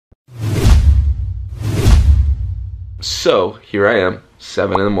So here I am,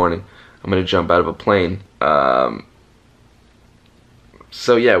 7 in the morning. I'm gonna jump out of a plane.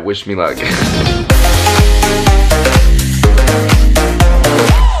 So yeah, wish me luck.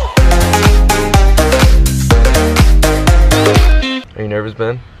 Are you nervous,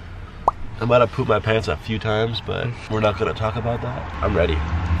 Ben? I'm about to poop my pants a few times, but we're not gonna talk about that. I'm ready.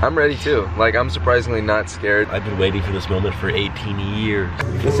 I'm ready too. Like, I'm surprisingly not scared. I've been waiting for this moment for 18 years.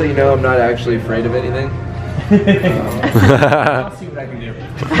 Just so you know, I'm not actually afraid of anything. I'll see what I can do.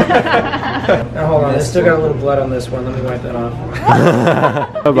 Now hold on, I still got a little blood on this one. Let me wipe that off.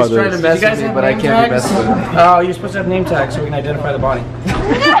 He's trying to mess with me, but I can't be messed with. Oh, you're supposed to have name tags so we can identify the body.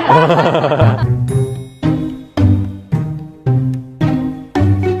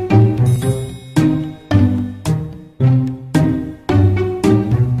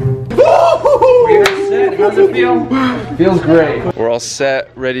 How's it feel? Feels great. We're all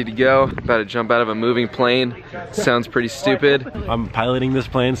set, ready to go. About to jump out of a moving plane. Sounds pretty stupid. I'm piloting this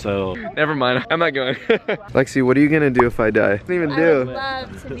plane, so... Never mind, I'm not going. Lexi, what are you gonna do if I die? What do you even do? I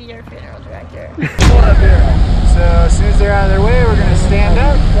would love to be your funeral director. So as soon as they're out of their way, we're gonna stand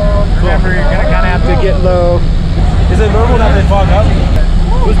up. Remember, you're gonna kind of have to get low. Is it normal that they fog up?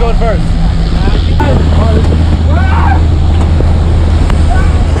 Who's going first?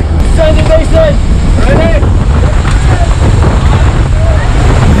 Send it, Mason! Ready?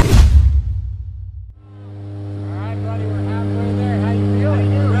 Alright, buddy, we're halfway there. How you feeling?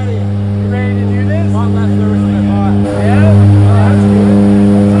 Ready. You ready to do this? One less nervous than I thought. Yeah? Oh, that's good.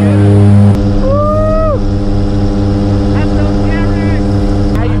 That's good. Woo! That's so scary!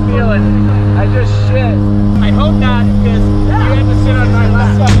 How you feeling? I just shit. I hope not, because you have to sit on my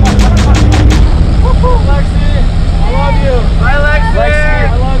lap. Woo-hoo, Lexi! I love you! Bye, Lexi! Lexi,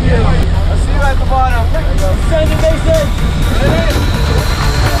 I love you! I'll see you at the bottom. Send it, Mason! Ready?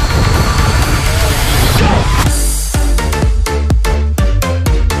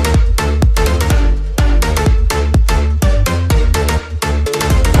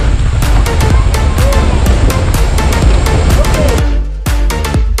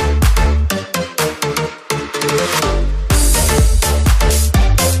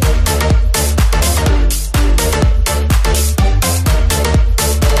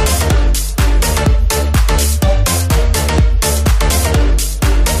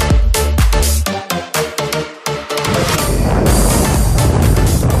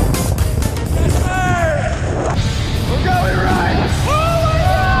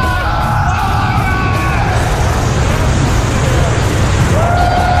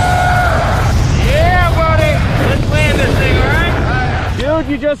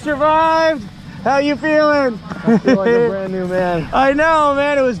 You just survived. How you feeling? I feel like a brand new man. I know,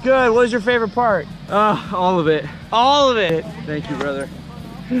 man. It was good. What was your favorite part? All of it. All of it. Thank you, brother.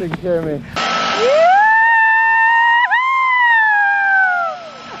 Take care of me.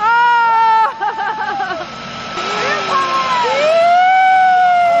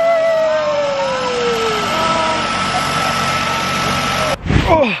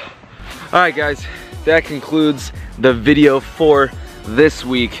 Alright guys, that concludes the video for this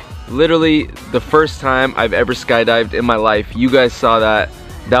week. Literally the first time I've ever skydived in my life. You guys saw that.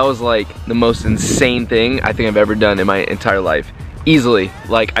 That was like the most insane thing I think I've ever done in my entire life. Easily.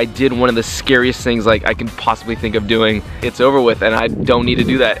 Like, I did one of the scariest things like I can possibly think of doing. It's over with and I don't need to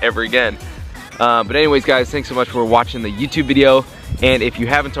do that ever again. But anyways guys, thanks so much for watching the YouTube video. And if you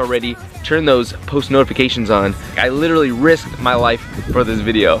haven't already, turn those post notifications on. I literally risked my life for this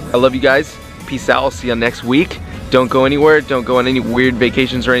video. I love you guys. Peace out. I'll see you next week. Don't go anywhere. Don't go on any weird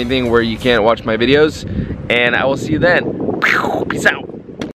vacations or anything where you can't watch my videos. And I will see you then.